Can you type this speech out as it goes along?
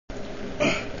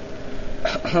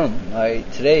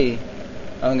Alright, today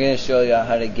I'm gonna show you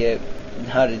how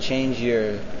to change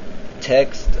your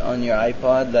text on your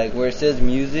iPod. Like where it says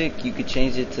music, you could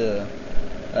change it to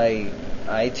like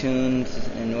iTunes,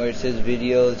 and where it says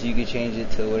videos, you could change it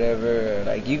to whatever. Or,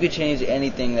 like you could change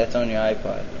anything that's on your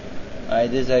iPod. Alright,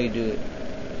 this is how you do it.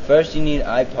 First, you need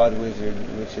iPod Wizard,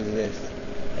 which is this.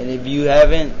 And if you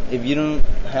don't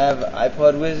have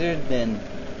iPod Wizard, then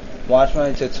watch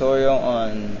my tutorial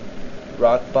on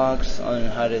Rockbox on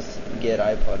how to get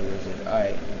iPod Wizard.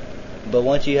 Alright, but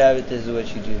once you have it, this is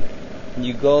what you do.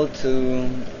 You go to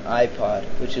iPod,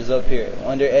 which is up here.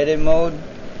 Under edit mode,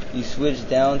 you switch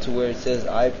down to where it says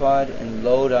iPod and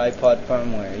load iPod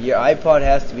firmware. Your iPod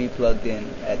has to be plugged in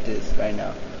at this right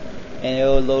now, and it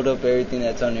will load up everything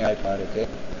that's on your iPod, okay?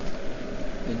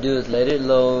 What you do is let it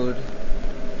load,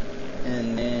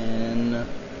 and then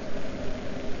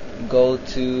go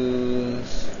to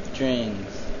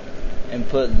strings and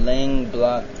put lang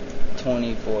block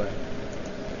 24.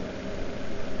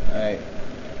 Alright,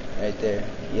 right there.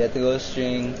 You have to go to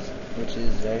strings, which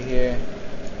is right here,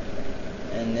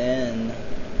 and then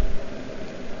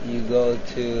you go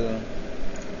to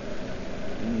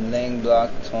lang block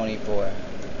 24.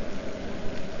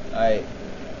 Alright,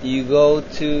 you go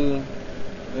to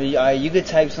you could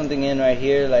type something in right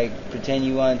here, like pretend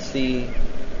you want to see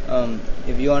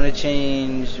if you want to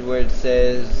change where it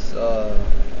says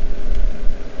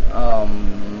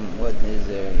what is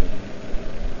there,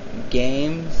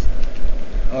 games,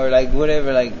 or like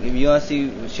whatever. Like if you want to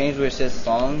see change where it says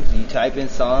songs, you type in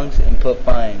songs and put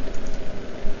find.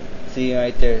 See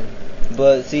right there.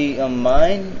 But see,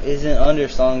 mine isn't under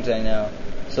songs right now,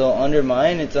 so under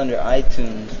mine it's under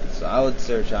iTunes, so I would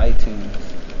search iTunes,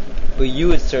 but you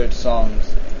would search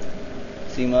songs.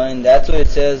 See mine, that's what it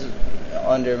says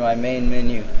under my main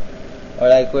menu. Or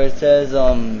like where it says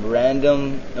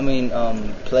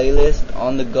playlist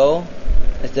on the go,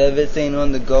 instead of it saying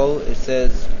on the go, it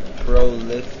says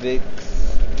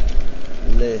prolifics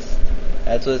list.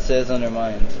 That's what it says under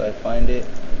mine. So I find it.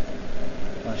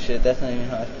 Oh shit, that's not even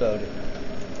how I spelled it.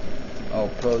 Oh,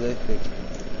 prolific.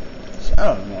 I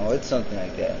don't know, it's something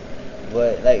like that.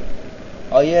 But like,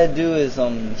 all you gotta do is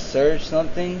search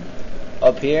something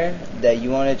up here that you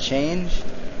want to change,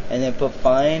 and then put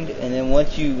find, and then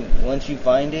once you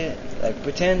find it, like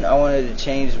pretend I wanted to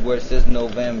change where it says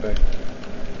November.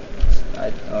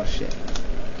 Oh shit.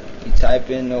 You type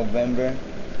in November.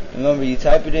 Remember, you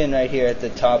type it in right here at the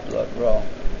top row.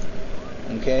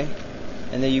 Okay?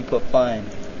 And then you put find.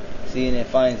 See, and it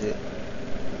finds it.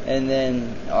 And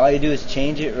then all you do is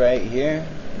change it right here,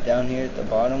 down here at the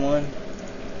bottom one.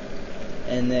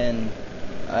 And then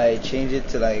I change it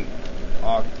to like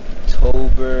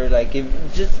October, like if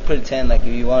just pretend like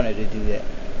if you wanted to do that,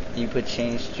 you put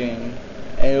change string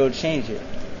and it'll change it.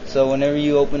 So whenever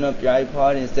you open up your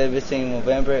iPod, instead of it saying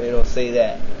November, it'll say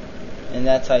that, and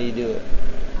that's how you do it.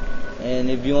 And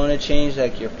if you want to change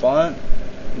like your font,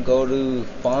 go to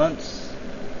fonts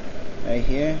right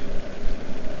here,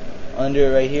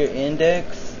 under right here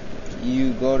index,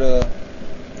 you go to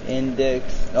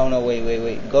index, oh no, wait,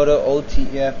 go to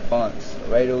OTF fonts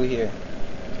right over here.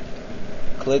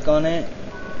 Click on it,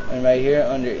 and right here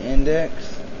under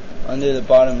index, under the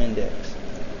bottom index,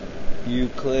 you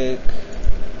click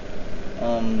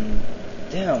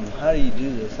damn, how do you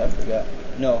do this? I forgot.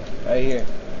 No, right here.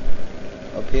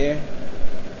 Up here.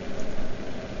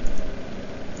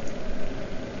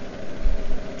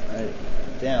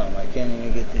 Damn, I can't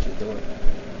even get this shit to work.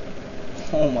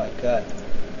 Oh my god.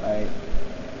 Alright.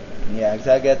 Yeah, because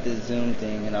I got this zoom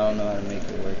thing and I don't know how to make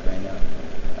it work right now.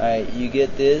 Alright, you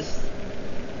get this.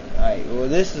 Alright, well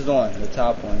this is the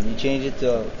top one. You change it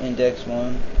to index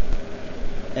 1,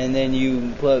 and then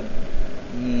you put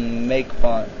make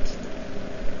font,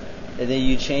 and then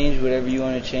you change whatever you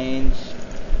want to change,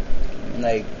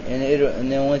 like, and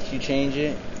then once you change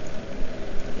it,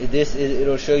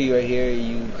 it'll show you right here.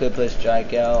 You could put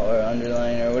strikeout or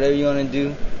underline or whatever you want to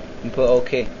do, and put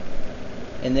OK,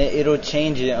 and then it'll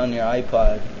change it on your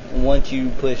iPod once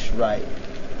you push right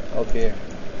up here,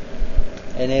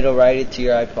 and it'll write it to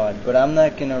your iPod. But I'm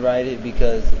not gonna write it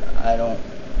because I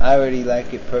already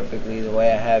like it perfectly the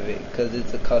way I have it, because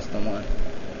it's a custom one.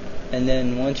 And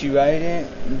then once you write it,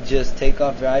 just take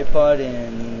off your iPod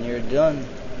and you're done.